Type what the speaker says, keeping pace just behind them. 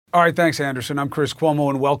All right, thanks, Anderson. I'm Chris Cuomo,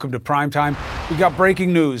 and welcome to Primetime. We got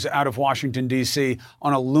breaking news out of Washington, D.C.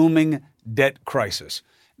 on a looming debt crisis.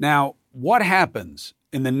 Now, what happens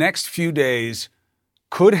in the next few days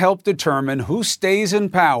could help determine who stays in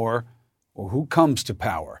power or who comes to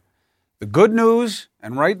power. The good news,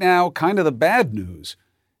 and right now kind of the bad news,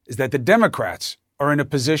 is that the Democrats are in a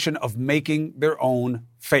position of making their own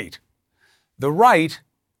fate. The right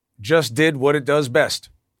just did what it does best.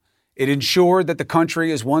 It ensured that the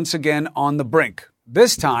country is once again on the brink,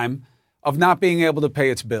 this time of not being able to pay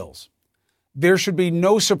its bills. There should be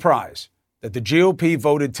no surprise that the GOP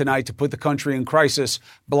voted tonight to put the country in crisis,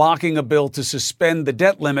 blocking a bill to suspend the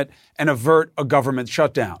debt limit and avert a government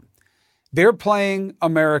shutdown. They're playing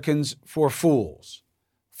Americans for fools.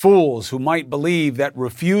 Fools who might believe that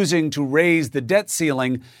refusing to raise the debt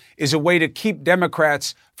ceiling is a way to keep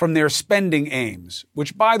Democrats from their spending aims,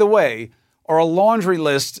 which, by the way, are a laundry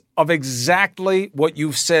list of exactly what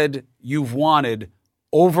you've said you've wanted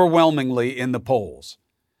overwhelmingly in the polls.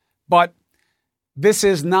 But this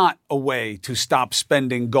is not a way to stop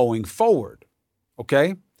spending going forward,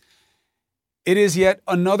 okay? It is yet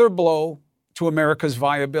another blow to America's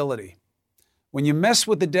viability. When you mess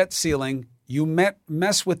with the debt ceiling, you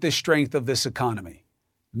mess with the strength of this economy.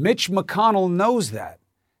 Mitch McConnell knows that.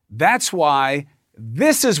 That's why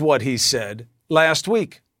this is what he said last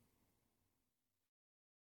week.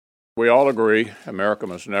 We all agree America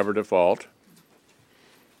must never default.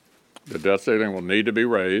 The debt ceiling will need to be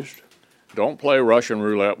raised. Don't play Russian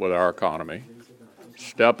roulette with our economy.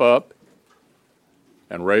 Step up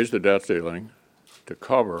and raise the debt ceiling to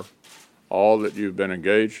cover all that you've been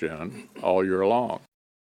engaged in all year long.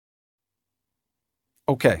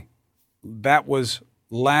 Okay, that was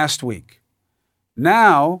last week.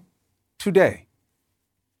 Now, today.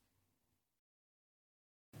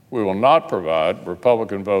 We will not provide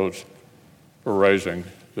Republican votes for raising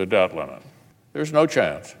the debt limit. There's no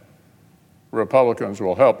chance Republicans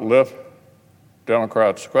will help lift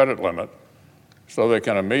Democrats' credit limit so they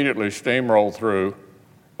can immediately steamroll through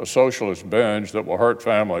a socialist binge that will hurt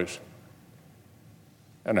families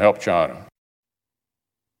and help China.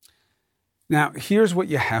 Now, here's what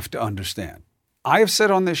you have to understand. I have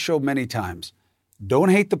said on this show many times, don't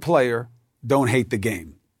hate the player, don't hate the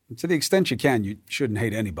game. To the extent you can, you shouldn't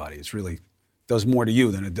hate anybody. It really does more to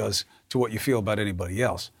you than it does to what you feel about anybody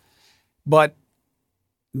else. But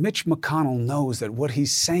Mitch McConnell knows that what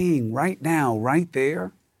he's saying right now, right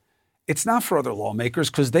there, it's not for other lawmakers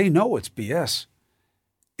because they know it's BS.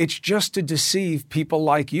 It's just to deceive people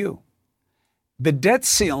like you. The debt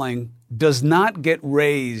ceiling does not get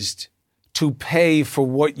raised to pay for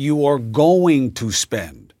what you are going to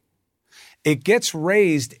spend. It gets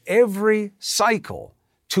raised every cycle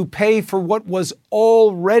to pay for what was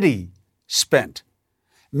already spent,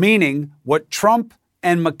 meaning what Trump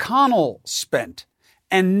and McConnell spent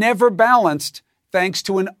and never balanced thanks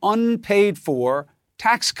to an unpaid-for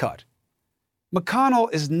tax cut. McConnell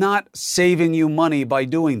is not saving you money by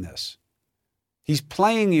doing this. He's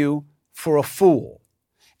playing you for a fool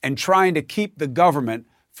and trying to keep the government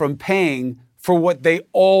from paying for what they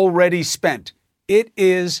already spent. It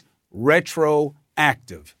is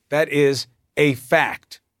retroactive. That is a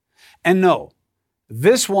fact. And no,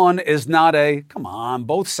 this one is not a, come on,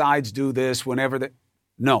 both sides do this whenever they...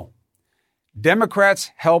 No. Democrats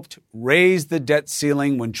helped raise the debt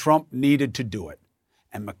ceiling when Trump needed to do it,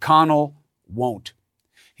 and McConnell won't.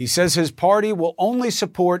 He says his party will only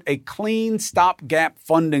support a clean stopgap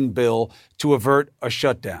funding bill to avert a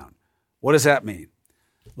shutdown. What does that mean?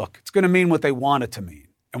 Look, it's going to mean what they want it to mean,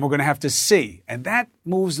 and we're going to have to see, and that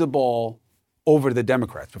moves the ball over to the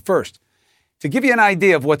Democrats. But first, to give you an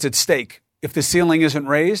idea of what's at stake if the ceiling isn't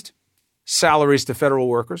raised, salaries to federal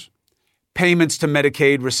workers, payments to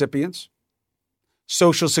Medicaid recipients,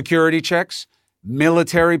 Social Security checks,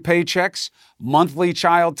 military paychecks, monthly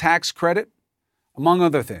child tax credit, among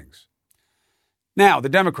other things. Now, the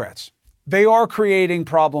Democrats, they are creating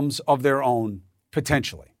problems of their own,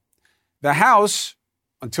 potentially. The House,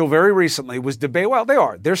 until very recently, was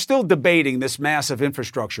they're still debating this massive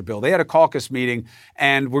infrastructure bill. They had a caucus meeting,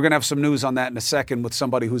 and we're going to have some news on that in a second with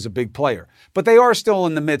somebody who's a big player. But they are still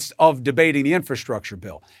in the midst of debating the infrastructure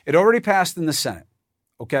bill. It already passed in the Senate,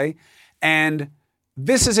 okay? And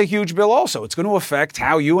this is a huge bill also. It's going to affect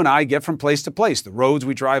how you and I get from place to place, the roads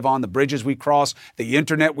we drive on, the bridges we cross, the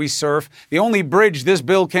internet we surf. The only bridge this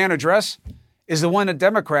bill can address is the one that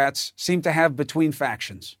Democrats seem to have between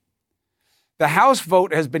factions. The House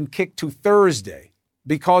vote has been kicked to Thursday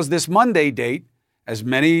because this Monday date, as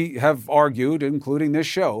many have argued, including this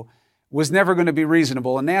show, was never going to be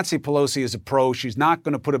reasonable. And Nancy Pelosi is a pro. She's not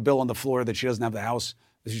going to put a bill on the floor that she doesn't have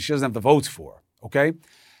the votes for, okay?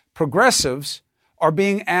 Progressives are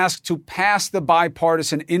being asked to pass the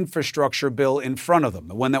bipartisan infrastructure bill in front of them,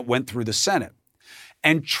 the one that went through the Senate,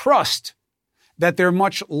 and trust that their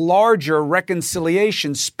much larger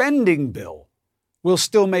reconciliation spending bill will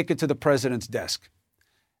still make it to the president's desk.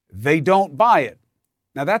 They don't buy it.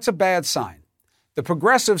 Now, that's a bad sign. The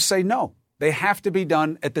progressives say no. They have to be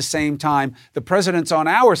done at the same time. The president's on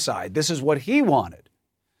our side. This is what he wanted.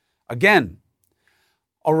 Again,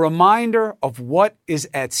 a reminder of what is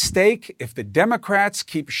at stake if the Democrats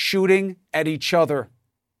keep shooting at each other.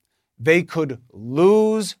 They could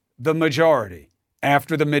lose the majority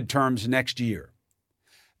after the midterms next year.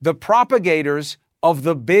 The propagators of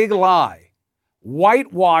the big lie,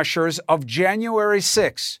 whitewashers of January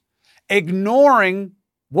 6th, ignoring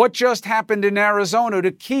what just happened in Arizona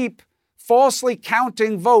to keep falsely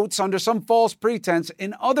counting votes under some false pretense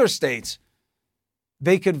in other states,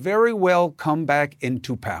 they could very well come back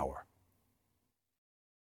into power.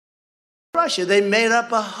 Russia, they made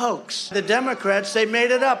up a hoax. The Democrats, they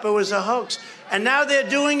made it up. It was a hoax. And now they're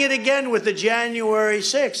doing it again with the January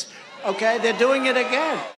 6th. Okay, they're doing it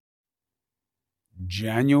again.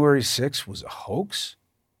 January 6th was a hoax?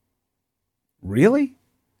 Really?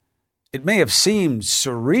 It may have seemed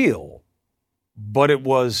surreal, but it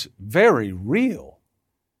was very real.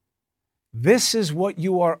 This is what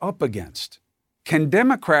you are up against. Can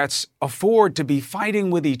Democrats afford to be fighting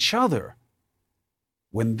with each other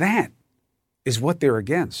when that is what they're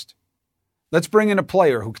against? Let's bring in a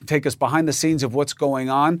player who can take us behind the scenes of what's going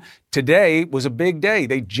on. Today was a big day.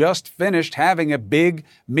 They just finished having a big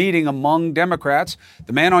meeting among Democrats.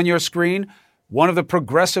 The man on your screen, one of the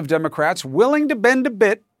progressive Democrats, willing to bend a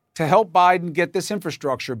bit to help Biden get this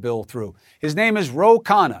infrastructure bill through. His name is Ro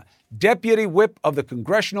Khanna, Deputy Whip of the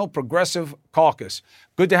Congressional Progressive Caucus.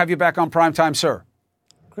 Good to have you back on Primetime, sir.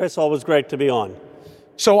 Chris, always great to be on.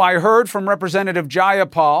 So I heard from Representative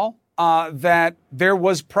Jayapal that there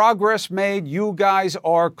was progress made. You guys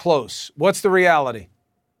are close. What's the reality?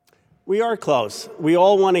 We are close. We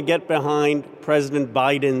all want to get behind President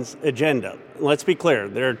Biden's agenda. Let's be clear.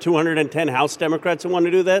 There are 210 House Democrats who want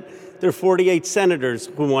to do that. There are 48 senators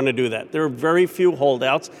who want to do that. There are very few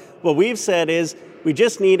holdouts. What we've said is we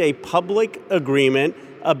just need a public agreement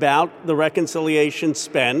about the reconciliation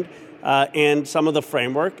spend and some of the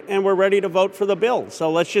framework, and we're ready to vote for the bill.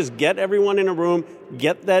 So let's just get everyone in a room,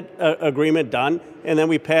 get that agreement done, and then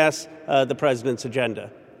we pass the president's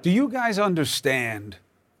agenda. Do you guys understand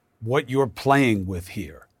what you're playing with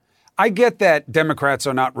here? I get that Democrats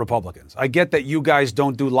are not Republicans. I get that you guys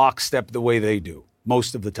don't do lockstep the way they do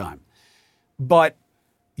most of the time. But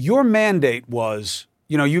your mandate was,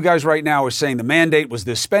 you guys right now are saying the mandate was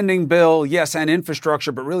this spending bill, yes, and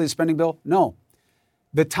infrastructure, but really the spending bill? No.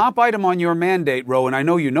 The top item on your mandate, Ro, and I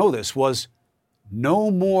know you know this, was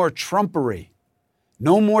no more Trumpery,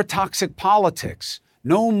 no more toxic politics,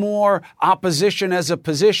 no more opposition as a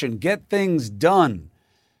position, get things done.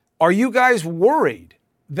 Are you guys worried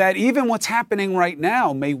that even what's happening right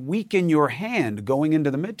now may weaken your hand going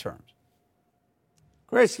into the midterms?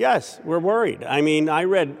 Chris, yes, we're worried. I mean, I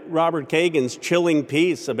read Robert Kagan's chilling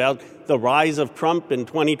piece about the rise of Trump in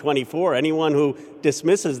 2024. Anyone who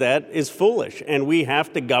dismisses that is foolish. And we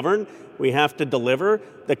have to govern. We have to deliver.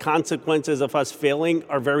 The consequences of us failing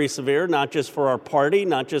are very severe, not just for our party,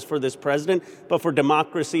 not just for this president, but for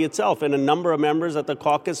democracy itself. And a number of members at the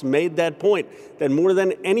caucus made that point, that more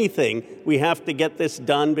than anything, we have to get this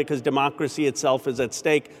done because democracy itself is at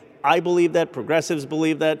stake. I believe that, progressives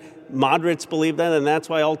believe that, moderates believe that, and that's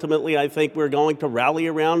why ultimately I think we're going to rally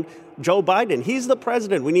around Joe Biden. He's the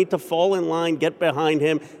president. We need to fall in line, get behind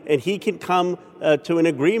him, and he can come to an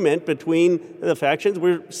agreement between the factions.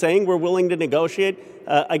 We're saying we're willing to negotiate.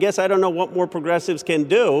 I guess I don't know what more progressives can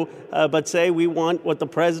do, but say we want what the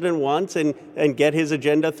president wants and get his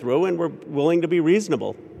agenda through, and we're willing to be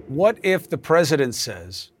reasonable. What if the president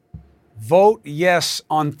says, vote yes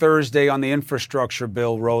on Thursday on the infrastructure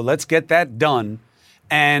bill, Ro. Let's get that done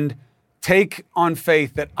and take on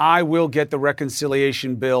faith that I will get the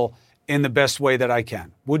reconciliation bill in the best way that I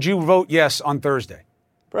can. Would you vote yes on Thursday?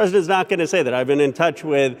 The president's not going to say that. I've been in touch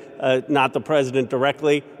with not the president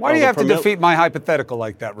directly. Why do you have to defeat my hypothetical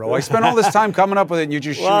like that, Ro? I spent all this time coming up with it and you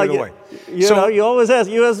just shoot it away. You always ask.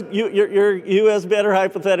 You has better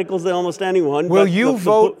hypotheticals than almost anyone. Will you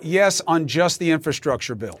vote yes on just the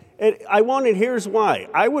infrastructure bill? I won't, and here's why.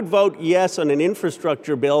 I would vote yes on an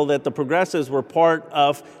infrastructure bill that the progressives were part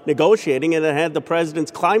of negotiating and that had the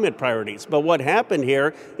president's climate priorities. But what happened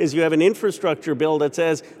here is you have an infrastructure bill that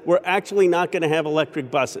says we're actually not going to have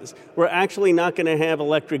electric buses. We're actually not going to have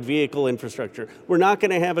electric vehicle infrastructure. We're not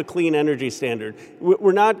going to have a clean energy standard.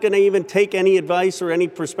 We're not going to even take any advice or any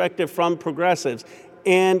perspective from progressives.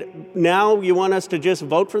 And now you want us to just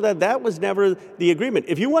vote for that? That was never the agreement.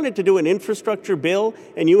 If you wanted to do an infrastructure bill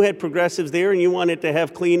and you had progressives there and you wanted to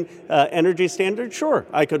have clean energy standards, sure,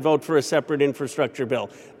 I could vote for a separate infrastructure bill.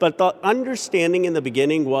 But the understanding in the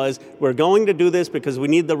beginning was we're going to do this because we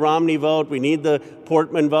need the Romney vote, we need the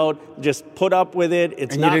Portman vote. Just put up with it. It's not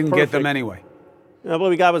perfect. And you didn't get them anyway.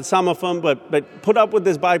 Well, we got with some of them, but put up with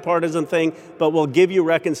this bipartisan thing, but we'll give you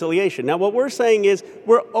reconciliation. Now, what we're saying is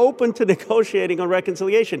we're open to negotiating on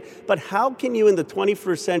reconciliation, but how can you in the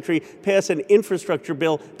 21st century pass an infrastructure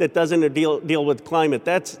bill that doesn't deal with climate?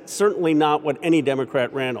 That's certainly not what any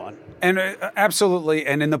Democrat ran on. And absolutely,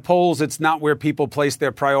 and in the polls, it's not where people placed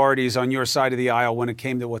their priorities on your side of the aisle when it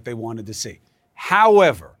came to what they wanted to see.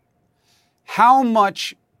 However, how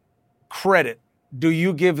much credit do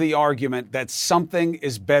you give the argument that something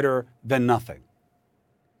is better than nothing?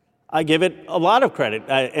 I give it a lot of credit.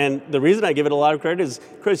 And the reason I give it a lot of credit is,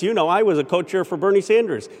 Chris, you know, I was a co-chair for Bernie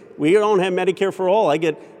Sanders. We don't have Medicare for all. I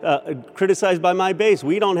get criticized by my base.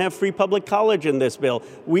 We don't have free public college in this bill.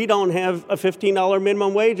 We don't have a $15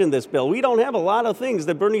 minimum wage in this bill. We don't have a lot of things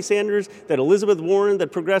that Bernie Sanders, that Elizabeth Warren,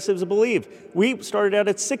 that progressives believe. We started out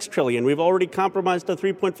at $6 trillion. We've already compromised to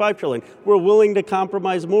 $3.5 trillion. We're willing to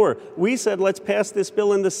compromise more. We said, let's pass this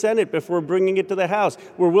bill in the Senate before bringing it to the House.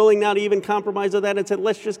 We're willing now to even compromise on that and said,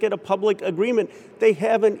 let's just get a public agreement. They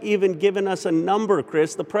haven't even given us a number,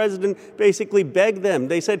 Chris. The president basically begged them.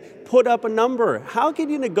 They said, put up a number. How can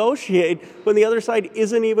you negotiate when the other side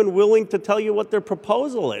isn't even willing to tell you what their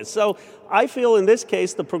proposal is? So I feel in this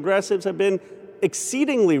case, the progressives have been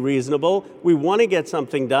exceedingly reasonable. We want to get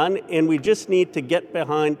something done, and we just need to get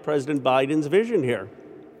behind President Biden's vision here.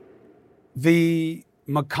 The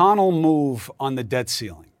McConnell move on the debt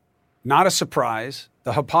ceiling, not a surprise.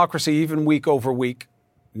 The hypocrisy, even week over week,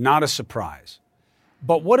 not a surprise.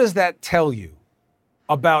 But what does that tell you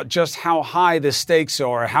about just how high the stakes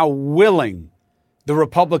are, how willing the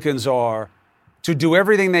Republicans are to do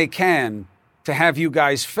everything they can to have you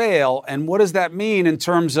guys fail? And what does that mean in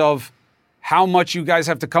terms of how much you guys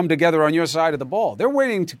have to come together on your side of the ball? They're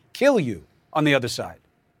waiting to kill you on the other side.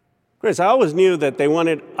 Chris, I always knew that they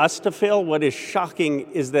wanted us to fail. What is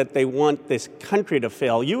shocking is that they want this country to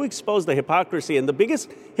fail. You expose the hypocrisy, and the biggest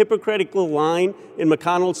hypocritical line in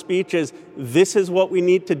McConnell's speech is, this is what we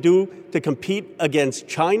need to do to compete against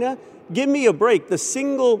China. Give me a break. The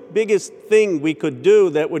single biggest thing we could do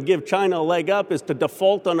that would give China a leg up is to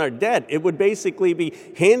default on our debt. It would basically be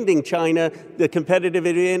handing China the competitive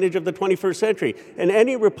advantage of the 21st century. And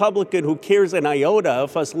any Republican who cares an iota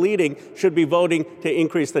of us leading should be voting to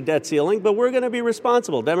increase the debt ceiling. But we're going to be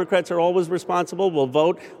responsible. Democrats are always responsible. We'll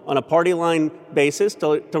vote on a party line basis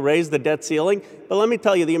to raise the debt ceiling. But let me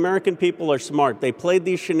tell you, the American people are smart. They played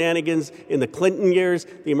these shenanigans in the Clinton years.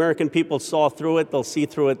 The American people saw through it. They'll see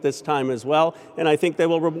through it this time as well. And I think they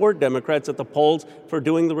will reward Democrats at the polls for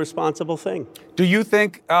doing the responsible thing. Do you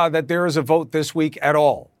think that there is a vote this week at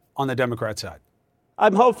all on the Democrat side?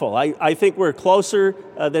 I'm hopeful. I think we're closer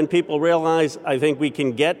than people realize. I think we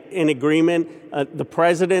can get an agreement. The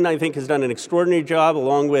president, I think, has done an extraordinary job,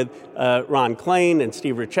 along with Ron Klain and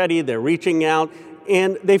Steve Ricchetti. They're reaching out.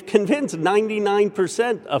 And they've convinced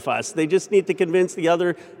 99% of us. They just need to convince the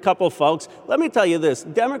other couple folks. Let me tell you this.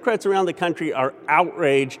 Democrats around the country are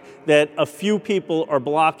outraged that a few people are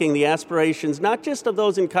blocking the aspirations, not just of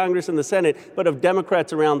those in Congress and the Senate, but of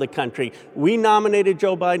Democrats around the country. We nominated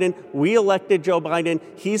Joe Biden. We elected Joe Biden.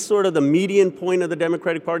 He's sort of the median point of the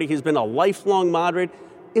Democratic Party. He's been a lifelong moderate.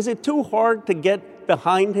 Is it too hard to get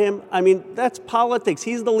behind him? I mean, that's politics.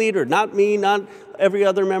 He's the leader, not me, not every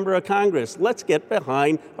other member of Congress. Let's get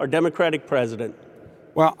behind our Democratic president.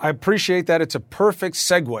 Well, I appreciate that. It's a perfect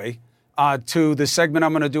segue to the segment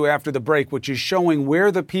I'm going to do after the break, which is showing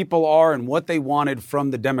where the people are and what they wanted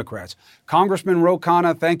from the Democrats. Congressman Ro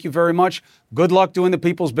Khanna, thank you very much. Good luck doing the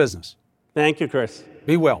people's business. Thank you, Chris.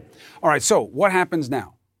 Be well. All right, so what happens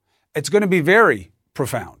now? It's going to be very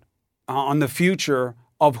profound on the future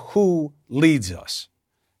of who leads us.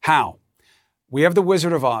 How? We have the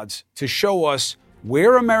Wizard of Oz to show us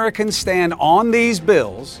where Americans stand on these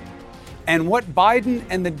bills and what Biden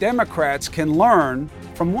and the Democrats can learn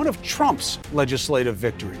from one of Trump's legislative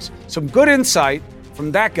victories. Some good insight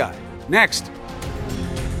from that guy. Next.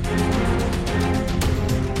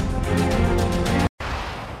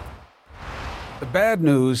 The bad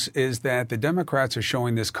news is that the Democrats are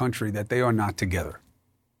showing this country that they are not together.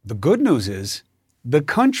 The good news is the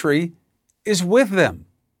country is with them.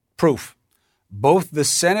 Proof. Both the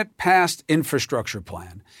Senate-passed infrastructure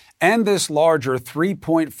plan and this larger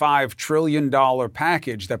 $3.5 trillion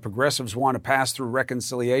package that progressives want to pass through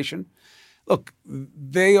reconciliation, look,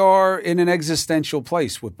 they are in an existential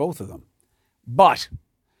place with both of them. But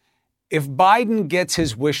if Biden gets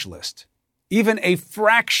his wish list, even a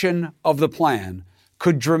fraction of the plan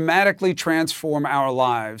could dramatically transform our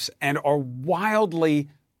lives and are wildly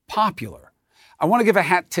popular. I want to give a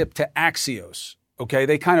hat tip to Axios. Okay,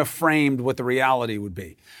 they kind of framed what the reality would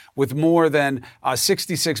be. With more than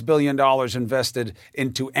 $66 billion invested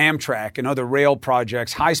into Amtrak and other rail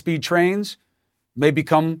projects, high-speed trains may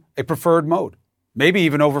become a preferred mode, maybe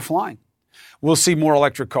even overflying. We'll see more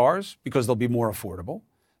electric cars because they'll be more affordable.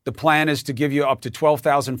 The plan is to give you up to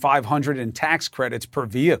 $12,500 in tax credits per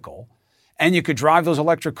vehicle, and you could drive those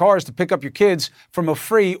electric cars to pick up your kids from a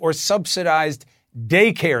free or subsidized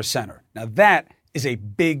daycare center. Now that is a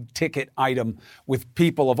big ticket item with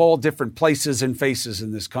people of all different places and faces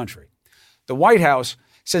in this country. The White House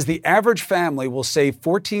says the average family will save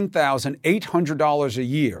 $14,800 a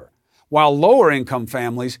year, while lower income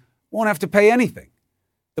families won't have to pay anything.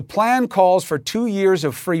 The plan calls for 2 years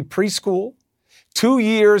of free preschool, 2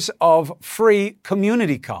 years of free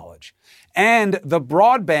community college, and the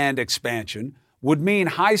broadband expansion would mean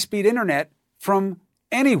high-speed internet from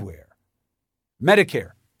anywhere.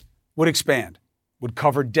 Medicare would expand, would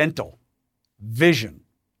cover dental, vision,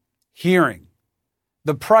 hearing,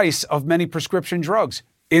 the price of many prescription drugs,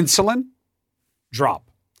 insulin, drop.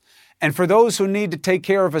 And for those who need to take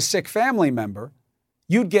care of a sick family member,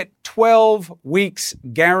 you'd get 12 weeks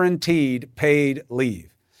guaranteed paid leave.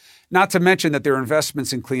 Not to mention that there are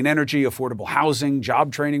investments in clean energy, affordable housing,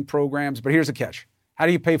 job training programs. But here's the catch. How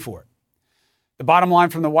do you pay for it? The bottom line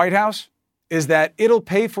from the White House is that it'll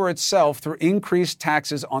pay for itself through increased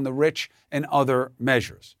taxes on the rich and other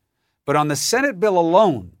measures. But on the Senate bill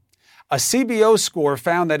alone, a CBO score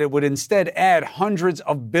found that it would instead add hundreds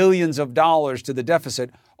of billions of dollars to the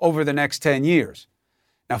deficit over the next 10 years.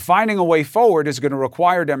 Now, finding a way forward is going to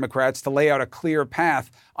require Democrats to lay out a clear path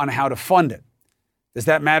on how to fund it. Does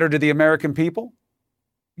that matter to the American people?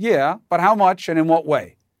 Yeah, but how much and in what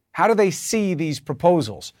way? How do they see these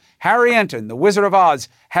proposals? Harry Enton, the Wizard of Oz,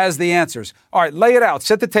 has the answers. All right, lay it out.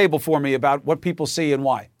 Set the table for me about what people see and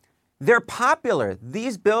why. They're popular.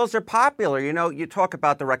 These bills are popular. You know, you talk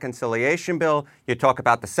about the reconciliation bill. You talk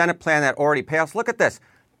about the Senate plan that already passed. Look at this.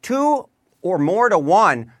 2 or more to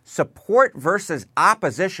 1 support versus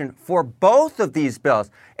opposition for both of these bills.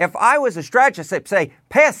 If I was a strategist, I'd say,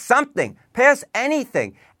 pass something, pass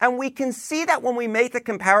anything. And we can see that when we make the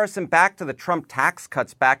comparison back to the Trump tax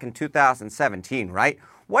cuts back in 2017, right?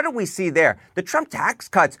 What did we see there? The Trump tax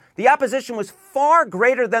cuts, the opposition was far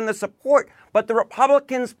greater than the support, but the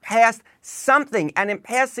Republicans passed something. And in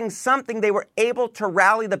passing something, they were able to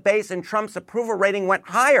rally the base and Trump's approval rating went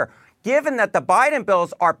higher. Given that the Biden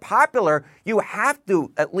bills are popular, you have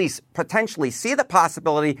to at least potentially see the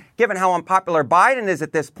possibility, given how unpopular Biden is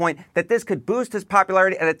at this point, that this could boost his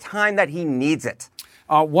popularity at a time that he needs it.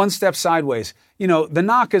 One step sideways. You know, the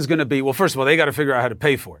knock is going to be, well, first of all, they got to figure out how to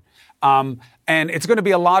pay for it. And it's going to be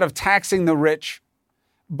a lot of taxing the rich.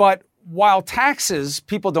 But while taxes,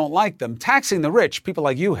 people don't like them, taxing the rich, people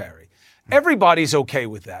like you, Harry, everybody's okay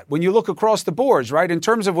with that. When you look across the boards, right, in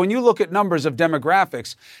terms of when you look at numbers of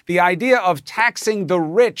demographics, the idea of taxing the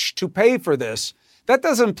rich to pay for this, that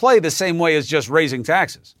doesn't play the same way as just raising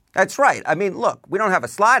taxes. That's right. I mean, look, we don't have a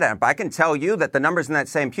slide on it, but I can tell you that the numbers in that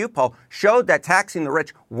same Pew poll showed that taxing the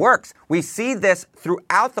rich works. We see this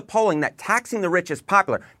throughout the polling, that taxing the rich is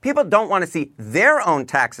popular. People don't want to see their own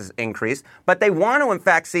taxes increase, but they want to, in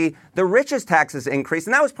fact, see the rich's taxes increase.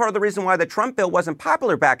 And that was part of the reason why the Trump bill wasn't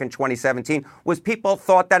popular back in 2017, was people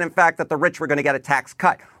thought that, in fact, that the rich were going to get a tax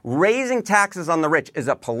cut. Raising taxes on the rich is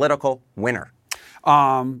a political winner.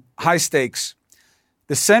 High stakes.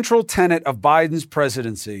 The central tenet of Biden's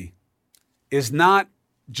presidency is not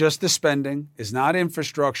just the spending, is not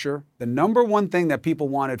infrastructure. The number one thing that people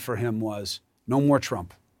wanted for him was no more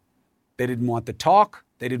Trump. They didn't want the talk.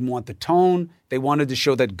 They didn't want the tone. They wanted to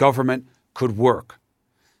show that government could work.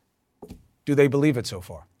 Do they believe it so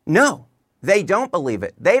far? No. They don't believe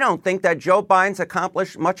it. They don't think that Joe Biden's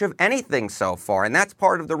accomplished much of anything so far. And that's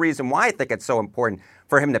part of the reason why I think it's so important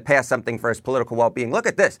for him to pass something for his political well-being. Look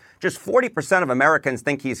at this. Just 40% of Americans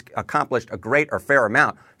think he's accomplished a great or fair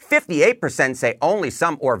amount. 58% say only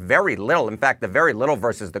some or very little. In fact, the very little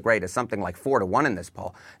versus the great is something like 4-1 in this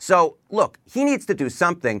poll. So, look, he needs to do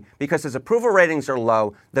something because his approval ratings are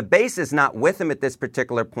low. The base is not with him at this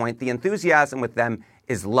particular point. The enthusiasm with them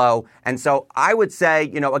is low. And so I would say,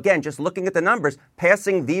 you know, again, just looking at the numbers,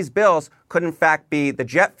 passing these bills could in fact be the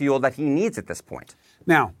jet fuel that he needs at this point.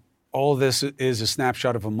 Now, all this is a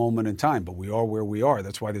snapshot of a moment in time, but we are where we are.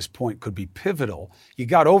 That's why this point could be pivotal. You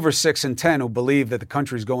got over 6 in 10 who believe that the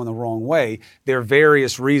country's going the wrong way. There are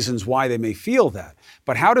various reasons why they may feel that.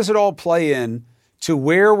 But how does it all play in to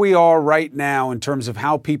where we are right now in terms of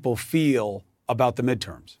how people feel about the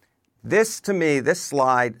midterms? To me, this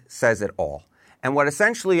slide says it all. And what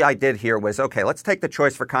essentially I did here was, okay, let's take the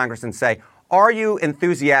choice for Congress and say, are you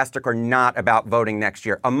enthusiastic or not about voting next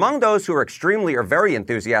year? Among those who are extremely or very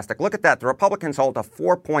enthusiastic, look at that. The Republicans hold a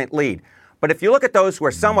 4-point lead. But if you look at those who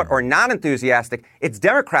are somewhat or not enthusiastic, it's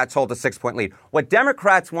Democrats hold a 6-point lead. What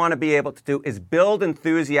Democrats want to be able to do is build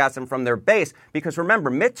enthusiasm from their base. Because remember,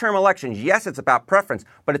 midterm elections, yes, it's about preference,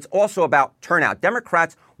 but it's also about turnout.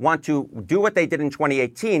 Democrats want to do what they did in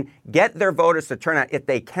 2018, get their voters to turn out. If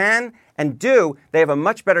they can and do, they have a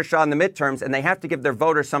much better shot in the midterms, and they have to give their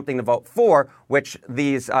voters something to vote for, which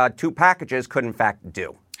these two packages could in fact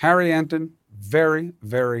do. Harry Anton, very,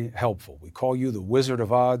 very helpful. We call you the Wizard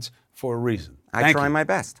of Odds for a reason. I try my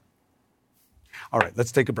best. All right,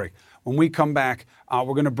 let's take a break. When we come back,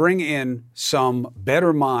 we're going to bring in some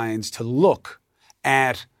better minds to look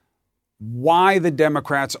at why the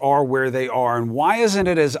Democrats are where they are and why isn't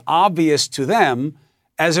it as obvious to them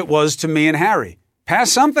as it was to me and Harry.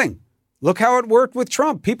 Pass something. Look how it worked with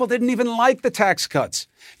Trump. People didn't even like the tax cuts.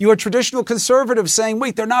 You had traditional conservatives saying,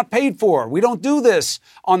 wait, they're not paid for. We don't do this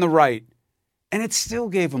on the right. And it still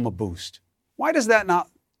gave them a boost. Why does that not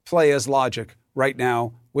play as logic right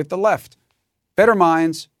now with the left? Better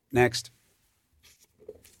minds, next.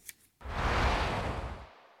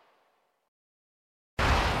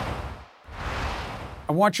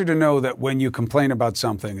 I want you to know that when you complain about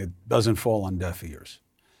something, it doesn't fall on deaf ears.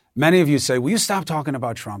 Many of you say, will you stop talking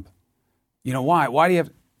about Trump? You know, why? Why do you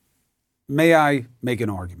have... May I make an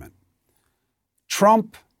argument?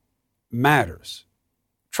 Trump matters.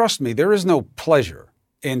 Trust me, there is no pleasure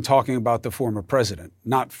in talking about the former president,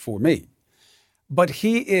 not for me. But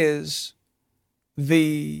he is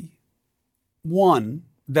the one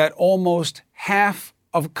that almost half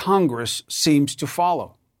of Congress seems to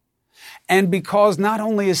follow. And because not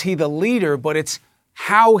only is he the leader, but it's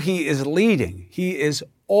how he is leading. He is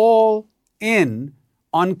all in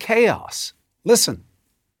on chaos. Listen.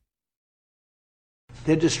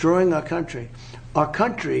 They're destroying our country. Our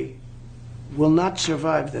country will not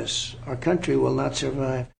survive this. Our country will not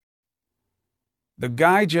survive. The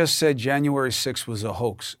guy just said January 6th was a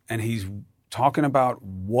hoax, and he's talking about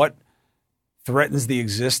what threatens the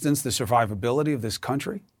existence, the survivability of this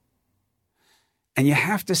country. And you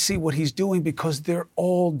have to see what he's doing because they're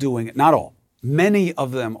all doing it. Not all. Many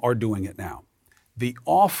of them are doing it now. The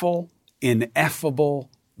awful,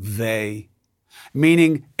 ineffable they,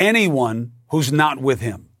 meaning anyone who's not with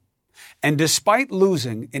him. And despite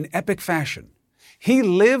losing in epic fashion, he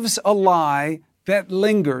lives a lie that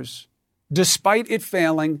lingers despite it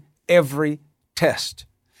failing every test,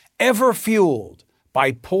 ever fueled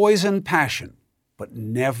by poison passion, but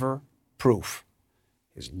never proof.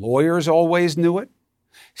 His lawyers always knew it.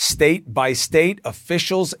 State by state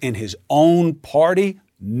officials in his own party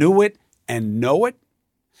knew it and know it.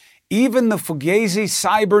 Even the Fugazi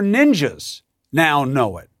cyber ninjas now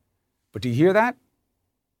know it. But do you hear that?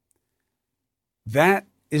 That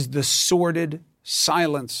is the sordid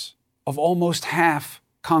silence of almost half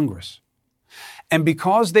Congress. And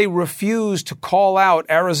because they refuse to call out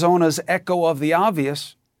Arizona's echo of the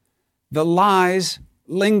obvious, the lies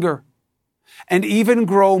linger and even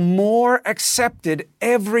grow more accepted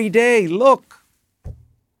every day. Look,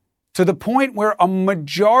 to the point where a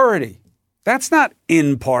majority, that's not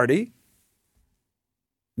in party,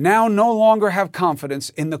 now no longer have confidence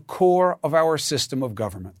in the core of our system of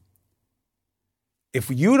government. If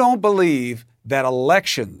you don't believe that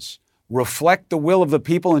elections reflect the will of the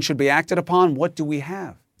people and should be acted upon, what do we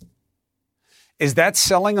have? Is that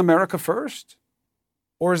selling America first?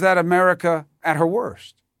 Or is that America at her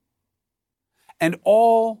worst? And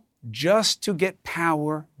all just to get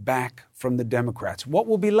power back from the Democrats. What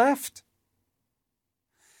will be left?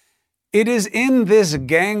 It is in this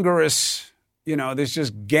gangrenous, this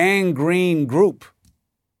just gangrene group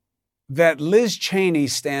that Liz Cheney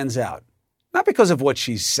stands out. Not because of what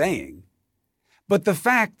she's saying, but the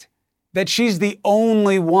fact that she's the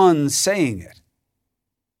only one saying it.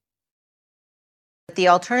 The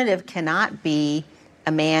alternative cannot be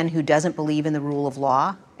a man who doesn't believe in the rule of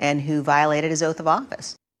law and who violated his oath of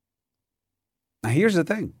office. Now, here's the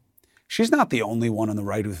thing. She's not the only one on the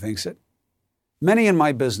right who thinks it. Many in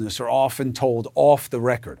my business are often told off the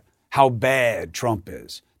record how bad Trump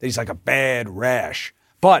is, that he's like a bad rash.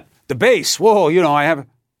 But the base, I have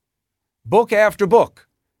book after book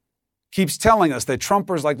keeps telling us that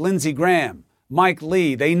Trumpers like Lindsey Graham, Mike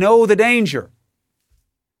Lee, they know the danger.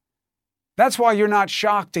 That's why you're not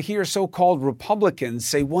shocked to hear so-called Republicans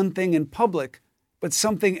say one thing in public, but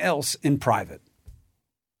something else in private.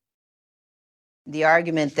 The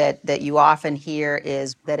argument that you often hear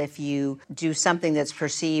is that if you do something that's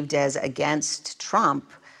perceived as against Trump,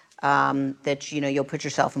 that you'll put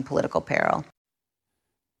yourself in political peril.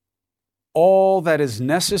 All that is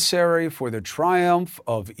necessary for the triumph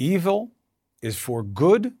of evil is for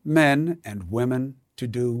good men and women to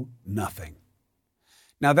do nothing.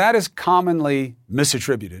 Now, that is commonly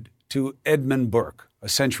misattributed to Edmund Burke a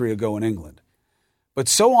century ago in England, but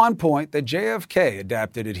so on point that JFK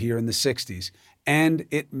adapted it here in the 60s, and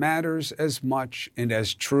it matters as much and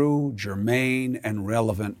as true, germane, and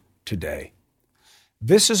relevant today.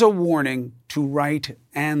 This is a warning to right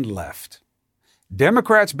and left.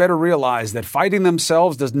 Democrats better realize that fighting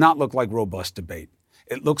themselves does not look like robust debate.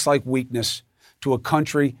 It looks like weakness to a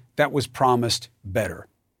country that was promised better.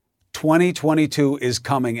 2022 is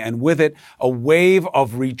coming, and with it, a wave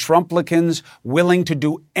of re-Trumplicans willing to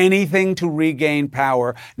do anything to regain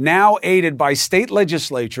power, now aided by state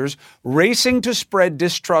legislatures racing to spread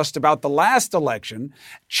distrust about the last election,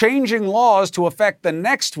 changing laws to affect the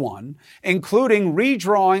next one, including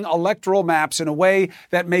redrawing electoral maps in a way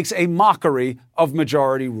that makes a mockery of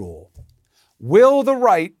majority rule. Will the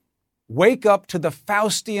right wake up to the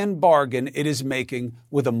Faustian bargain it is making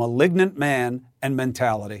with a malignant man and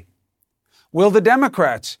mentality? Will the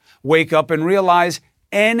Democrats wake up and realize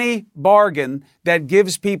any bargain that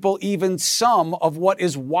gives people even some of what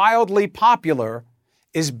is wildly popular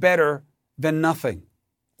is better than nothing?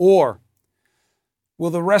 Or will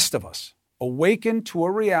the rest of us awaken to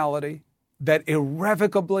a reality that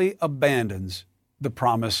irrevocably abandons the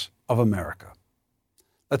promise of America?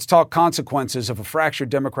 Let's talk consequences of a fractured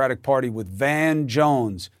Democratic Party with Van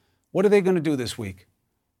Jones. What are they going to do this week?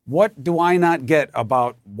 What do I not get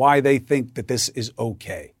about why they think that this is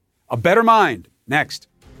okay? A Better Mind, next.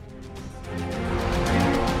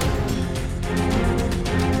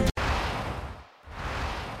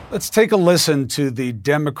 Let's take a listen to the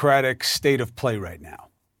Democratic state of play right now.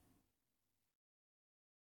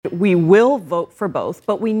 We will vote for both,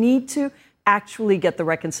 but we need to actually get the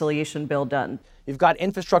reconciliation bill done. You've got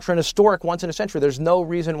infrastructure and historic once in a century. There's no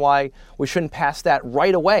reason why we shouldn't pass that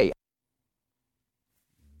right away.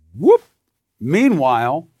 Whoop!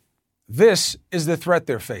 Meanwhile, this is the threat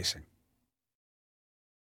they're facing.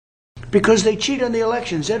 Because they cheat on the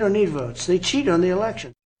elections. They don't need votes. They cheat on the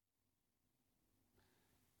election.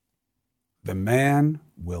 The man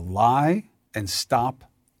will lie and stop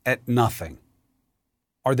at nothing.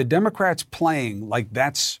 Are the Democrats playing like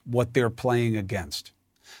that's what they're playing against?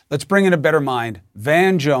 Let's bring in a better mind.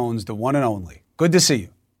 Van Jones, the one and only. Good to see you.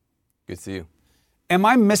 Good to see you. Am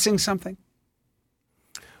I missing something?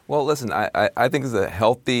 Well, listen, I think it's a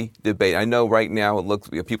healthy debate. I know right now it looks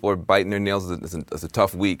people are biting their nails. It's a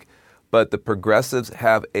tough week, but the progressives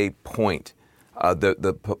have a point.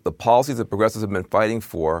 The policies that progressives have been fighting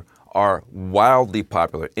for are wildly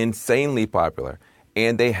popular, insanely popular,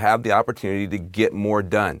 and they have the opportunity to get more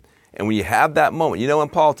done. And when you have that moment, in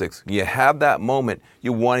politics, you have that moment,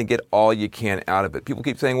 you want to get all you can out of it. People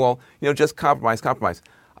keep saying, well, just compromise.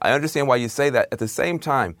 I understand why you say that. At the same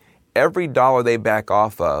time, every dollar they back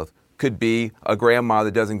off of could be a grandma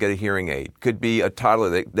that doesn't get a hearing aid, could be a toddler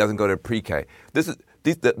that doesn't go to pre-K.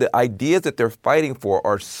 The ideas that they're fighting for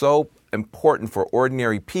are so important for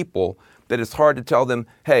ordinary people that it's hard to tell them,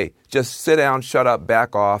 hey, just sit down, shut up,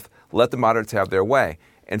 back off, let the moderates have their way.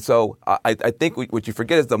 And so I think what you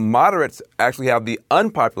forget is the moderates actually have the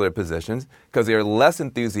unpopular positions because they are less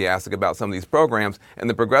enthusiastic about some of these programs, and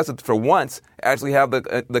the progressives, for once, actually have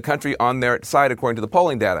the country on their side according to the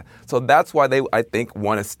polling data. So that's why they, I think,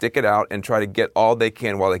 want to stick it out and try to get all they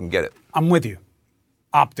can while they can get it. I'm with you.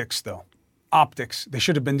 Optics, though. Optics. They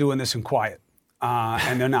should have been doing this in quiet,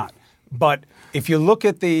 and they're not. But if you look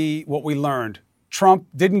at what we learned, Trump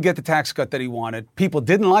didn't get the tax cut that he wanted. People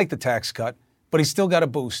didn't like the tax cut, but he still got a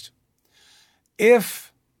boost.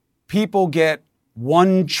 If people get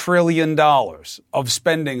 $1 trillion of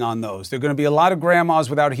spending on those, there are going to be a lot of grandmas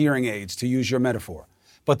without hearing aids, to use your metaphor.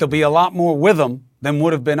 But there'll be a lot more with them than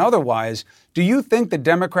would have been otherwise. Do you think the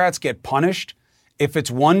Democrats get punished if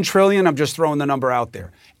it's $1 trillion? I'm just throwing the number out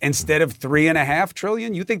there. Instead of $3.5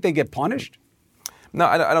 trillion, you think they get punished? No,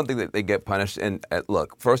 I don't think that they get punished. And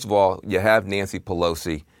look, first of all, you have Nancy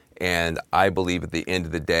Pelosi. And I believe at the end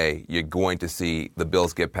of the day, you're going to see the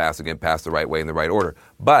bills get passed the right way in the right order.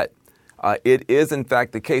 But it is, in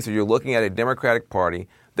fact, the case that you're looking at a Democratic Party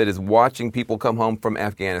that is watching people come home from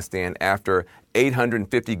Afghanistan after $850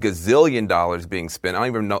 gazillion being spent. I don't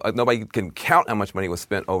even know. Nobody can count how much money was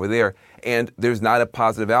spent over there. And there's not a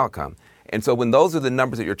positive outcome. And so when those are the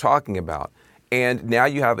numbers that you're talking about, and now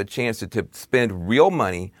you have a chance to spend real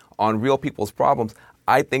money on real people's problems,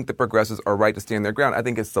 I think the progressives are right to stand their ground. I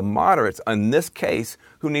think it's the moderates in this case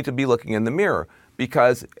who need to be looking in the mirror.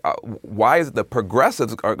 Because why is it the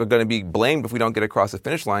progressives are going to be blamed if we don't get across the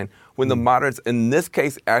finish line when the moderates in this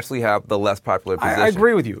case actually have the less popular position? I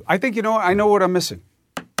agree with you. I think, I know what I'm missing.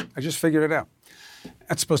 I just figured it out.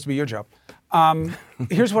 That's supposed to be your job.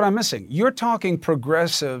 Here's what I'm missing. You're talking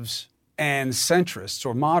progressives and centrists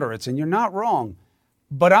or moderates, and you're not wrong.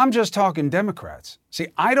 But I'm just talking Democrats. See,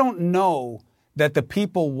 I don't know that the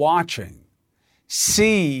people watching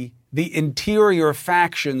see the interior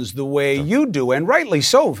factions the way you do, and rightly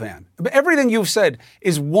so, Van. Everything you've said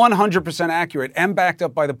is 100% accurate and backed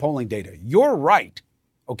up by the polling data. You're right,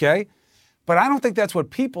 okay? But I don't think that's what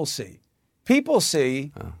people see. People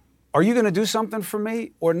see, are you going to do something for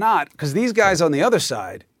me or not? Because these guys on the other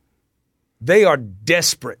side, they are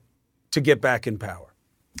desperate to get back in power.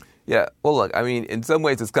 Yeah, well, look, I mean, in some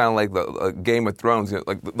ways, it's kind of like the Game of Thrones.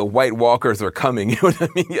 Like the White Walkers are coming. You know what I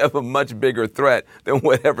mean? You have a much bigger threat than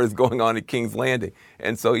whatever is going on at King's Landing.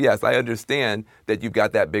 And so, yes, I understand that you've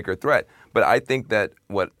got that bigger threat. But I think that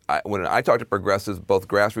when I talk to progressives, both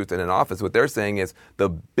grassroots and in office, what they're saying is the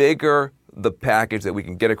bigger the package that we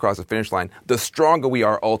can get across the finish line, the stronger we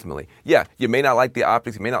are ultimately. Yeah, you may not like the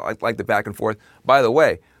optics, you may not like the back and forth. By the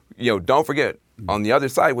way, don't forget, on the other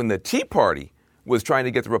side, when the Tea Party was trying to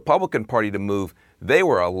get the Republican Party to move, they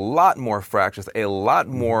were a lot more fractious, a lot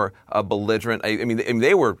more belligerent. I mean,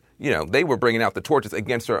 they were bringing out the torches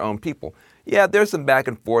against their own people. Yeah, there's some back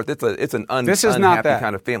and forth. It's an unhappy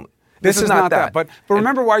kind of family. This is not that. But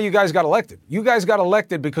remember why you guys got elected. You guys got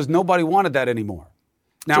elected because nobody wanted that anymore.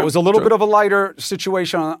 Now, it was a little bit of a lighter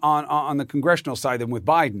situation on the congressional side than with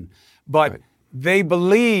Biden, but they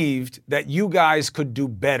believed that you guys could do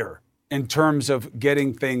better in terms of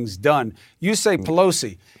getting things done. You say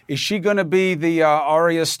Pelosi. Is she going to be the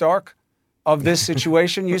Arya Stark of this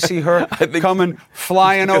situation? You see her coming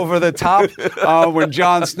flying over the top when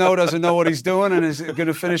Jon Snow doesn't know what he's doing and is going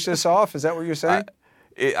to finish this off? Is that what you're saying?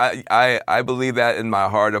 I believe that in my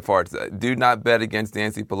heart of hearts. Do not bet against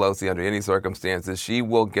Nancy Pelosi under any circumstances. She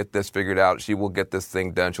will get this figured out. She will get this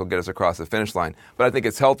thing done. She'll get us across the finish line. But I think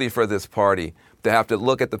it's healthy for this party to have to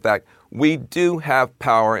look at the fact we do have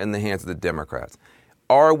power in the hands of the Democrats.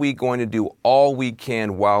 Are we going to do all we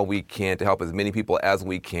can while we can to help as many people as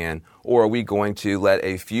we can, or are we going to let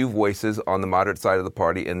a few voices on the moderate side of the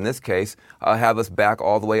party, in this case, have us back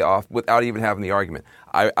all the way off without even having the argument?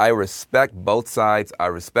 I respect both sides. I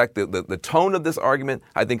respect the tone of this argument.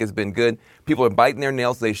 I think has been good. People are biting their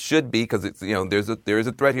nails. They should be, because there is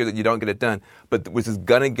a threat here that you don't get it done, but which is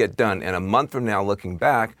going to get done. And a month from now, looking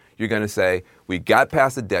back, you're going to say, we got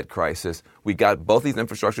past the debt crisis, we got both these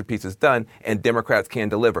infrastructure pieces done, and Democrats can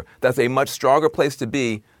deliver. That's a much stronger place to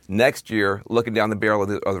be next year, looking down the barrel of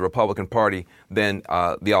the Republican Party, than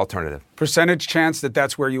the alternative. Percentage chance that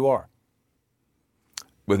that's where you are?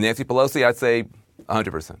 With Nancy Pelosi, I'd say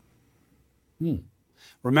 100%.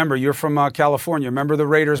 Remember, you're from California. Remember the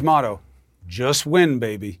Raiders' motto. Just win,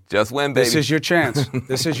 baby. Just win, baby. This is your chance.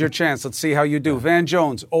 This is your chance. Let's see how you do. Van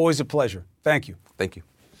Jones, always a pleasure. Thank you. Thank you.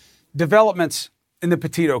 Developments in the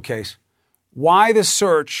Petito case. Why the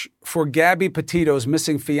search for Gabby Petito's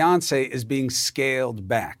missing fiancé is being scaled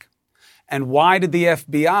back. And why did the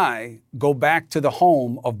FBI go back to the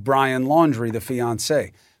home of Brian Laundrie, the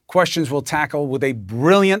fiancé? Questions we'll tackle with a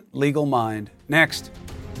brilliant legal mind. Next.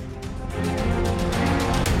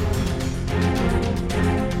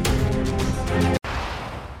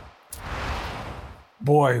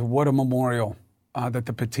 Boy, what a memorial that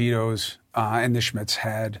the Petitos and the Schmitz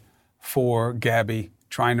had for Gabby,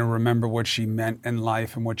 trying to remember what she meant in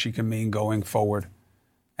life and what she can mean going forward.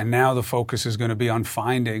 And now the focus is going to be on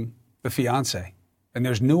finding the fiancé. And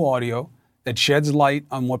there's new audio that sheds light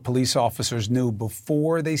on what police officers knew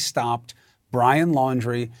before they stopped Brian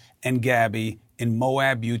Laundrie and Gabby in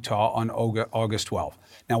Moab, Utah on August 12th.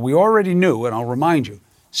 Now, we already knew, and I'll remind you,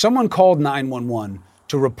 someone called 911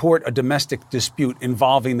 to report a domestic dispute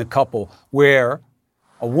involving the couple where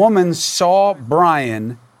a woman saw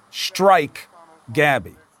Brian strike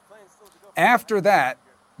Gabby. After that,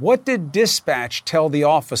 what did dispatch tell the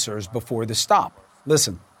officers before the stop?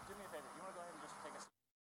 Listen.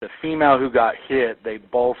 The female who got hit, they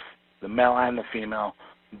both, the male and the female,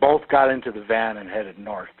 both got into the van and headed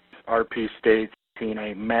north. RP states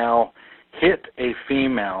a male hit a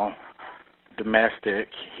female domestic.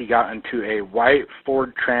 He got into a white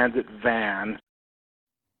Ford Transit van.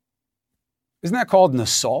 Isn't that called an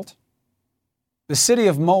assault? The city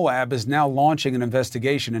of Moab is now launching an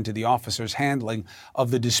investigation into the officers' handling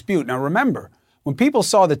of the dispute. Now remember, when people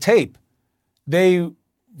saw the tape, they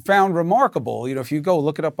found remarkable, if you go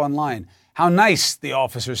look it up online, how nice the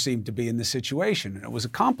officer seemed to be in this situation, and it was a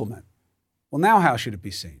compliment. Well, now how should it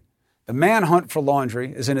be seen? The manhunt for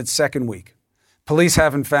laundry is in its second week. Police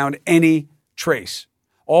haven't found any trace.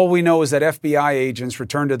 All we know is that FBI agents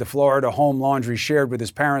returned to the Florida home Laundry shared with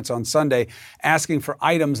his parents on Sunday, asking for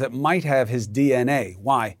items that might have his DNA.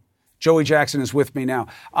 Why? Joey Jackson is with me now.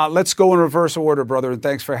 Let's go in reverse order, brother, and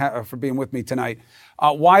thanks for being with me tonight.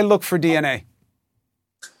 Why look for DNA?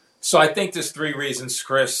 So I think there's three reasons,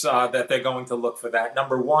 Chris, that they're going to look for that.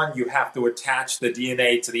 Number one, you have to attach the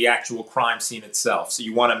DNA to the actual crime scene itself. So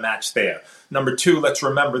you want to match there. Number two, let's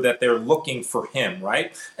remember that they're looking for him,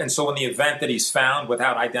 right? And so in the event that he's found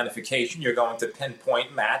without identification, you're going to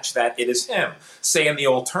pinpoint match that it is him. Say in the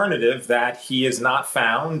alternative that he is not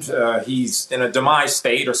found, he's in a demise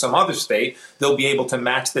state or some other state, they'll be able to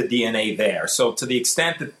match the DNA there. So to the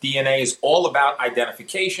extent that DNA is all about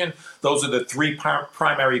identification, those are the three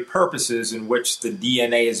primary purposes in which the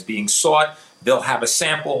DNA is being sought. They'll have a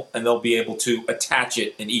sample and they'll be able to attach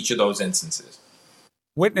it in each of those instances.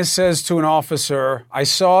 Witness says to an officer, I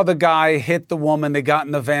saw the guy hit the woman, they got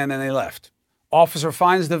in the van and they left. Officer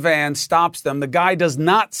finds the van, stops them. The guy does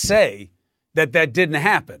not say that didn't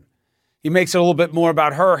happen. He makes it a little bit more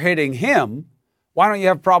about her hitting him. Why don't you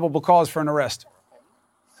have probable cause for an arrest?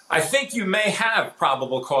 I think you may have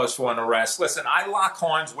probable cause for an arrest. Listen, I lock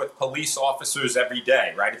horns with police officers every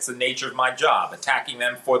day, right? It's the nature of my job, attacking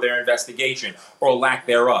them for their investigation or lack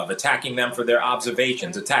thereof, attacking them for their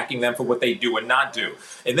observations, attacking them for what they do and not do.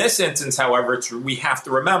 In this instance, however, we have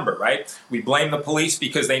to remember, right? We blame the police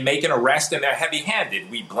because they make an arrest and they're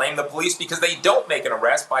heavy-handed. We blame the police because they don't make an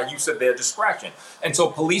arrest by use of their discretion. And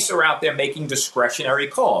so police are out there making discretionary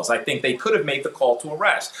calls. I think they could have made the call to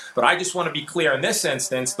arrest. But I just want to be clear in this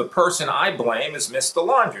instance, the person I blame is Mr.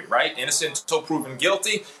 Laundrie, right? Innocent until proven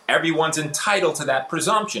guilty. Everyone's entitled to that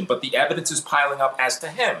presumption, but the evidence is piling up as to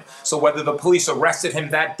him. So whether the police arrested him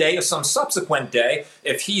that day or some subsequent day,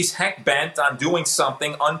 if he's heck bent on doing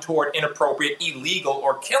something untoward, inappropriate, illegal,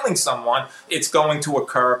 or killing someone, it's going to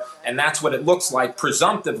occur. And that's what it looks like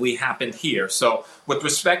presumptively happened here. So with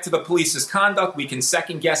respect to the police's conduct, we can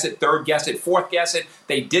second guess it, third guess it, fourth guess it.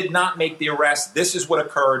 They did not make the arrest. This is what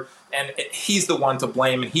occurred. And he's the one to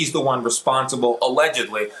blame, and he's the one responsible,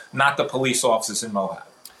 allegedly, not the police officers in Moab.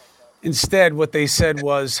 Instead, what they said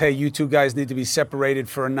was, hey, you two guys need to be separated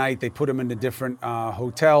for a night. They put them into different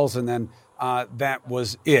hotels, and then that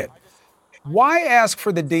was it. Why ask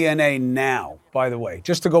for the DNA now, by the way,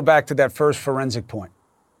 just to go back to that first forensic point?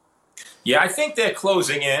 Yeah, I think they're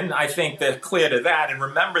closing in. I think they're clear to that. And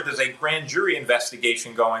remember, there's a grand jury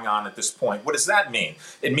investigation going on at this point. What does that mean?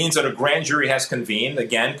 It means that a grand jury has convened,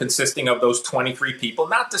 again, consisting of those 23 people,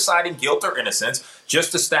 not deciding guilt or innocence,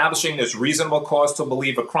 just establishing there's reasonable cause to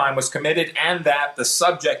believe a crime was committed and that the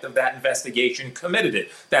subject of that investigation committed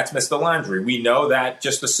it. That's Mr. Laundrie. We know that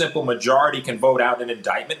just a simple majority can vote out an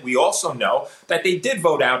indictment. We also know that they did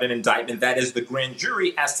vote out an indictment, that is the grand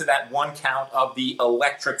jury, as to that one count of the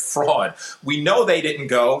electric fraud. We know they didn't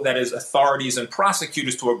go, that is, authorities and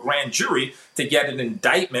prosecutors, to a grand jury to get an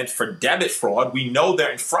indictment for debit fraud. We know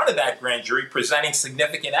they're in front of that grand jury presenting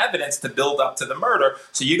significant evidence to build up to the murder.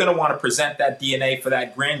 So you're going to want to present that DNA for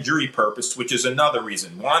that grand jury purpose, which is another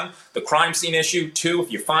reason. One, the crime scene issue. Two,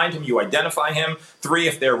 if you find him, you identify him. Three,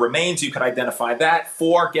 if there remains, you could identify that.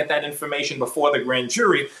 Four, get that information before the grand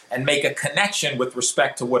jury and make a connection with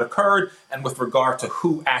respect to what occurred and with regard to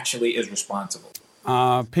who actually is responsible.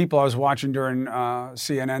 People I was watching during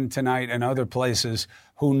CNN tonight and other places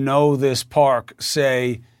who know this park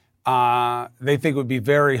say they think it would be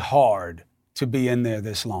very hard to be in there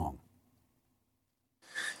this long.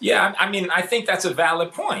 Yeah, I mean, I think that's a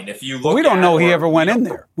valid point. If you look, well, we don't know he ever went in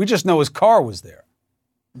there. We just know his car was there.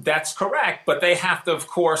 That's correct, but they have to, of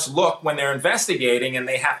course, look when they're investigating, and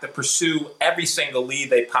they have to pursue every single lead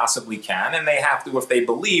they possibly can, and they have to, if they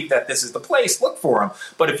believe that this is the place, look for them.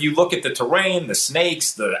 But if you look at the terrain, the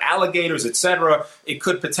snakes, the alligators, etc., it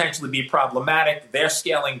could potentially be problematic. They're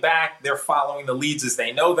scaling back. They're following the leads as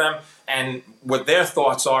they know them, and what their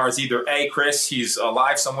thoughts are is either A, Chris, he's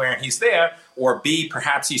alive somewhere and he's there, or B,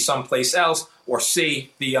 perhaps he's someplace else, or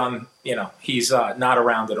C, he's not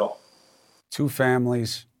around at all. 2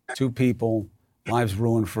 families, 2 people, lives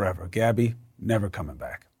ruined forever. Gabby, never coming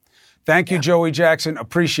back. Thank you, Joey Jackson.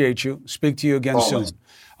 Appreciate you. Speak to you again soon.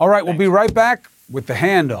 All right, we'll be right back with the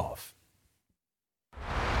handoff.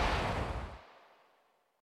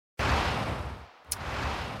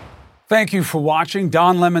 Thank you for watching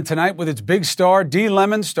Don Lemon Tonight with its big star. D.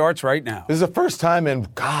 Lemon starts right now. This is the first time in,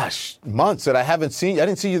 months that I didn't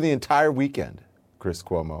see you the entire weekend. Chris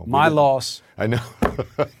Cuomo. My loss. I know.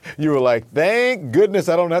 You were like, thank goodness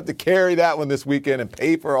I don't have to carry that one this weekend and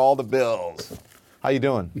pay for all the bills. How you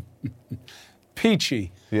doing?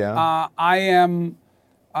 Peachy. Yeah. I am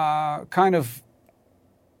kind of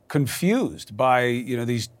confused by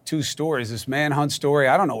these two stories. This manhunt story.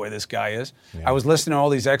 I don't know where this guy is. Yeah. I was listening to all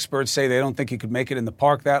these experts say they don't think he could make it in the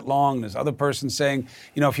park that long. There's other person saying,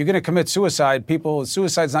 if you're going to commit suicide,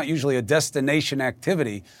 suicide's not usually a destination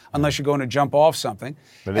activity unless you're going to jump off something.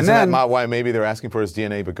 But isn't that not why maybe they're asking for his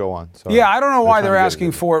DNA? But go on. Sorry. Yeah, I don't know why they're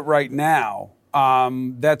asking for it right now.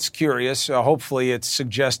 That's curious. Hopefully it's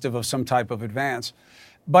suggestive of some type of advance.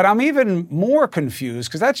 But I'm even more confused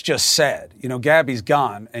because that's just sad. Gabby's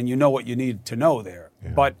gone, and you know what you need to know there.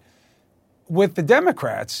 Yeah. But with the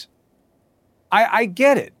Democrats, I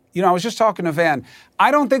get it. I was just talking to Van.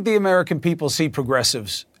 I don't think the American people see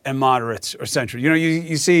progressives and moderates or central.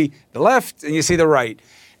 You see the left and you see the right.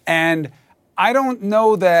 And I don't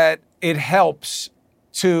know that it helps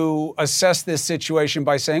to assess this situation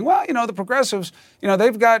by saying, well, the progressives,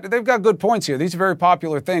 they've got good points here. These are very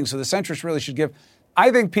popular things, so the centrists really should give. I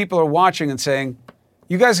think people are watching and saying,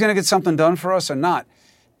 you guys going to get something done for us or not?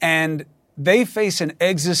 And they face an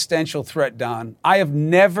existential threat, Don. I have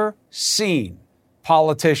never seen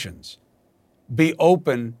politicians be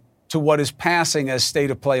open to what is passing as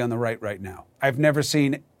state of play on the right now. I've never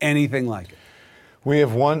seen anything like it. We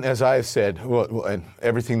have one, as I have said, and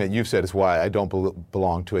everything that you've said is why I don't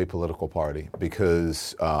belong to a political party.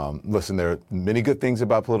 Because, listen, there are many good things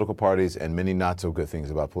about political parties and many not so good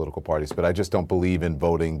things about political parties. But I just don't believe in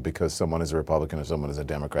voting because someone is a Republican or someone is a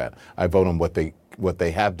Democrat. I vote on what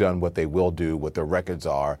they have done, what they will do, what their records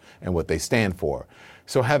are, and what they stand for.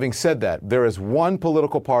 So having said that, there is one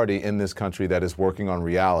political party in this country that is working on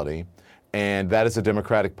reality, and that is the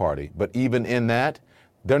Democratic Party. But even in that,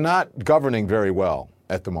 they're not governing very well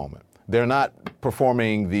at the moment. They're not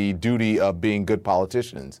performing the duty of being good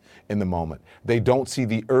politicians in the moment. They don't see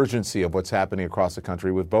the urgency of what's happening across the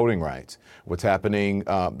country with voting rights, what's happening,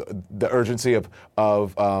 the urgency of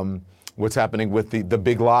what's happening with the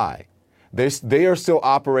big lie. They are still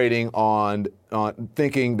operating on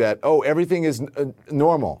thinking that, everything is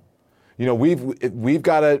normal. We've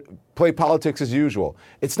got to play politics as usual.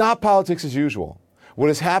 It's not politics as usual. What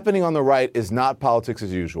is happening on the right is not politics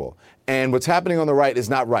as usual. And what's happening on the right is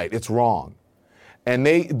not right. It's wrong. And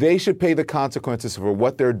they should pay the consequences for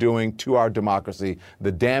what they're doing to our democracy,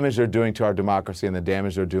 the damage they're doing to our democracy, and the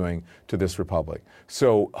damage they're doing to this republic.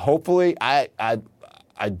 So hopefully, I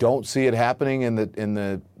don't see it happening in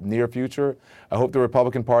the near future. I hope the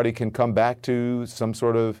Republican Party can come back to some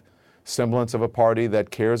sort of semblance of a party that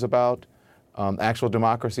cares about actual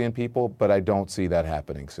democracy and people, but I don't see that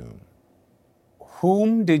happening soon.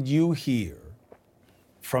 Whom did you hear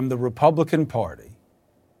from the Republican Party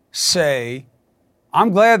say,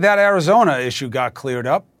 I'm glad that Arizona issue got cleared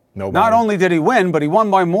up? Nobody. Not only did he win, but he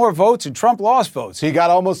won by more votes and Trump lost votes. He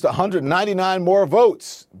got almost 199 more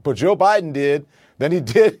votes, but Joe Biden did than he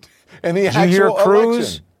did in the actual election. Did you hear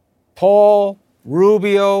Cruz, Paul,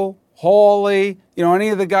 Rubio, Hawley, any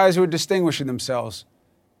of the guys who are distinguishing themselves?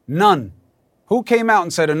 None. Who came out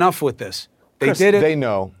and said enough with this? They did it. They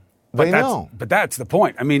know. They know. But that's the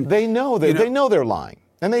point. I mean, they know they know they're lying.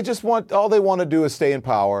 And they just all they want to do is stay in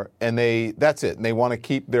power, and that's it. And they want to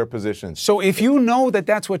keep their positions. So if you know that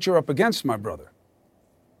that's what you're up against, my brother,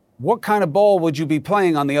 what kind of ball would you be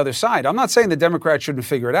playing on the other side? I'm not saying the Democrats shouldn't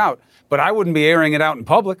figure it out, but I wouldn't be airing it out in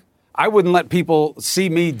public. I wouldn't let people see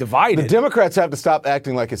me divided. The Democrats have to stop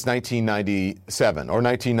acting like it's 1997 or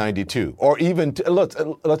 1992, or even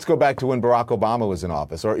let's go back to when Barack Obama was in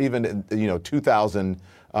office, or even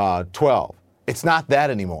 2012. It's not that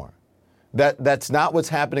anymore. That's not what's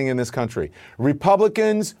happening in this country.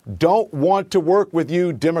 Republicans don't want to work with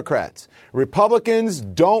you, Democrats. Republicans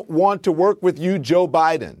don't want to work with you, Joe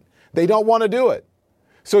Biden. They don't want to do it.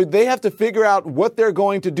 So they have to figure out what they're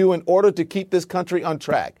going to do in order to keep this country on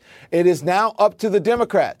track. It is now up to the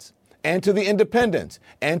Democrats and to the independents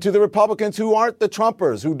and to the Republicans who aren't the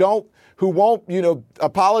Trumpers, who won't,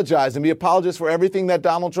 apologize and be apologists for everything that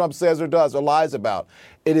Donald Trump says or does or lies about.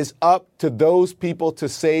 It is up to those people to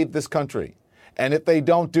save this country. And if they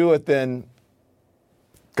don't do it, then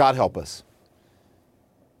God help us.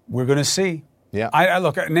 We're going to see. Yeah. I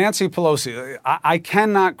look, Nancy Pelosi, I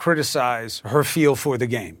cannot criticize her feel for the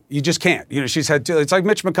game. You just can't. She's had it's like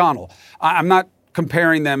Mitch McConnell. I'm not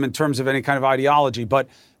comparing them in terms of any kind of ideology, but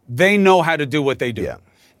they know how to do what they do. Yeah.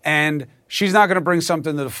 And she's not going to bring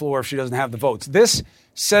something to the floor if she doesn't have the votes. This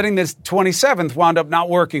setting this 27th wound up not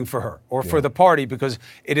working for her or for the party because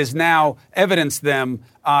it has now evidenced them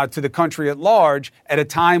to the country at large at a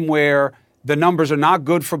time where The numbers are not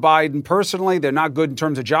good for Biden personally. They're not good in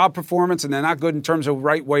terms of job performance, and they're not good in terms of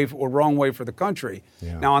right way or wrong way for the country.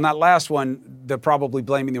 Yeah. Now, on that last one, they're probably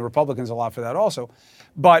blaming the Republicans a lot for that also.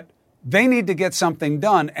 But they need to get something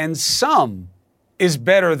done, and some is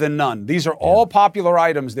better than none. These are all popular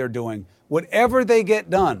items they're doing. Whatever they get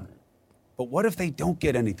done. But what if they don't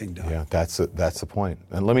get anything done? Yeah, that's the point.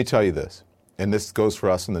 And let me tell you this, and this goes for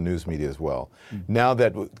us in the news media as well. Now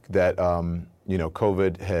that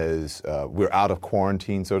COVID has, we're out of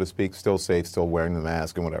quarantine, so to speak, still safe, still wearing the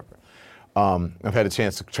mask and whatever. I've had a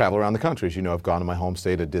chance to travel around the country. As you know, I've gone to my home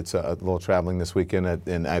state. I did a little traveling this weekend,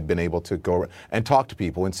 and I've been able to go and talk to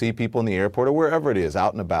people and see people in the airport or wherever it is,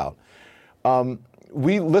 out and about.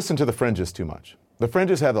 We listen to the fringes too much. The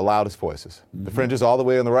fringes have the loudest voices. The fringes all the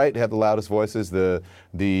way on the right have the loudest voices. The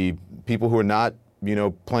people who are not,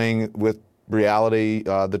 playing with reality,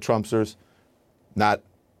 the Trumpsters,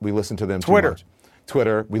 we listen to them too much.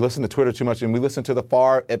 Twitter. We listen to Twitter too much, and we listen to the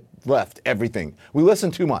far left, everything. We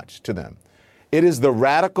listen too much to them. It is the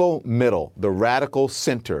radical middle, the radical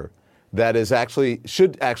center that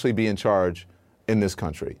should actually be in charge in this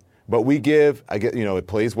country. But it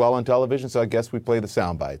plays well on television, so I guess we play the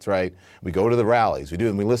sound bites, right? We go to the rallies,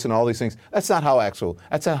 and we listen to all these things. That's not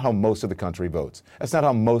how most of the country votes. That's not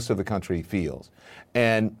how most of the country feels.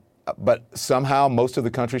 But somehow most of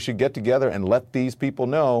the country should get together and let these people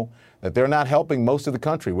know that they're not helping most of the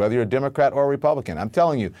country, whether you're a Democrat or a Republican. I'm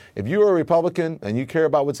telling you, if you're a Republican and you care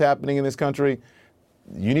about what's happening in this country,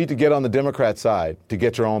 you need to get on the Democrat side to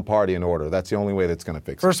get your own party in order. That's the only way that's going to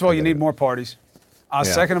fix it. First of all, you need more parties.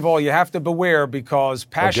 Second of all, you have to beware because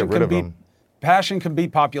passion can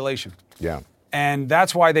beat population. Yeah. And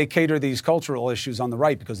that's why they cater these cultural issues on the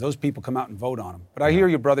right, because those people come out and vote on them. But I hear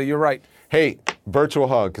you, brother. You're right. Hey, virtual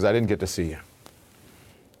hug, because I didn't get to see you.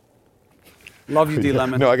 Love you, D.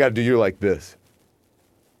 Lemon. No, I got to do you like this.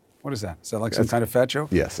 What is that? Is that like some kind of fat joke?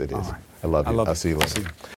 Yes, it is. Right. I love you. I'll see you later.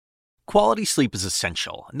 Quality sleep is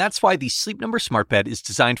essential, and that's why the Sleep Number Smart Bed is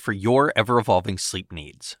designed for your ever-evolving sleep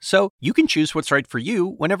needs. So you can choose what's right for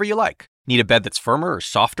you whenever you like. Need a bed that's firmer or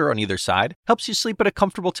softer on either side? Helps you sleep at a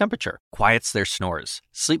comfortable temperature. Quiets their snores.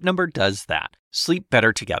 Sleep Number does that. Sleep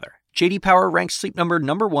better together. J.D. Power ranks Sleep Number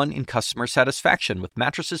 #1 in customer satisfaction with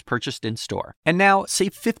mattresses purchased in-store. And now,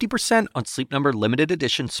 save 50% on Sleep Number Limited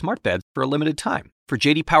Edition Smart Beds for a limited time. For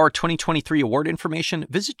J.D. Power 2023 award information,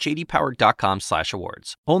 visit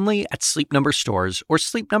jdpower.com/awards. Only at Sleep Number stores or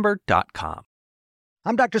sleepnumber.com.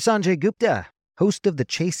 I'm Dr. Sanjay Gupta, host of the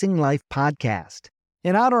Chasing Life podcast.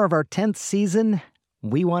 In honor of our 10th season,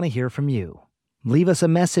 we want to hear from you. Leave us a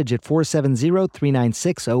message at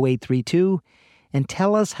 470-396-0832 and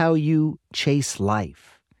tell us how you chase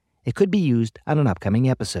life. It could be used on an upcoming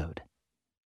episode.